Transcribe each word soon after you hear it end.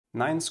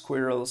9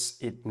 squirrels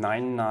eat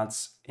 9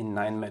 nuts in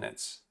 9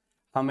 minutes.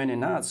 How many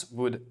nuts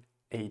would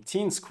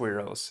 18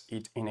 squirrels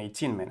eat in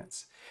 18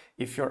 minutes?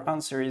 If your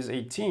answer is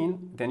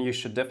 18, then you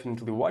should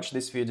definitely watch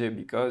this video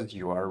because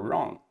you are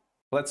wrong.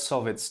 Let's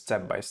solve it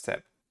step by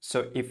step.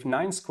 So if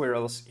 9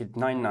 squirrels eat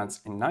 9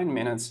 nuts in 9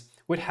 minutes,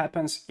 what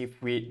happens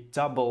if we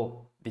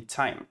double the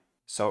time?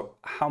 So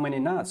how many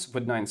nuts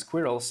would 9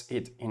 squirrels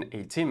eat in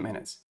 18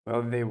 minutes?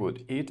 Well, they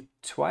would eat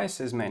twice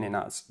as many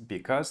nuts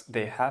because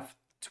they have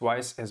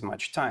twice as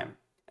much time.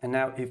 And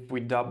now if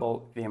we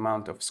double the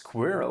amount of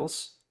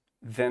squirrels,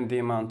 then the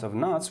amount of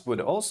nuts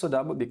would also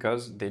double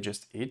because they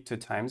just eat 2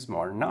 times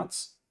more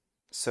nuts.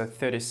 So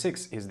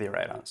 36 is the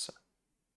right answer.